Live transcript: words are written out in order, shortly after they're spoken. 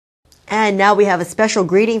And now we have a special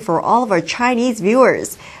greeting for all of our Chinese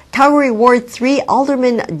viewers. Calgary Ward 3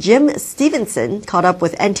 Alderman Jim Stevenson caught up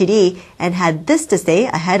with NTD and had this to say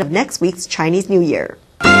ahead of next week's Chinese New Year.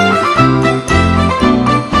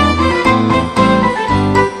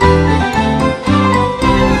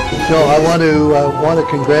 So I want to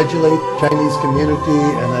congratulate the Chinese community,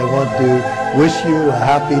 and I want to wish you a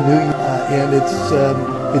happy New Year. And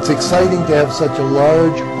it's exciting to have such a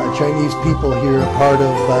large Chinese people here, a part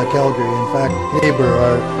of Calgary. In fact, neighbor,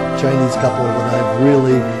 our Chinese couple that I've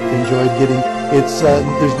really enjoyed getting.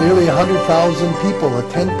 There's nearly 100,000 people.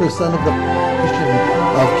 10% of the population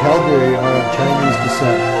of Calgary are of Chinese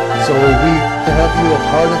descent. So we have you a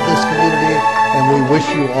part of this community, and we wish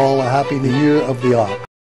you all a happy New Year of the Ox.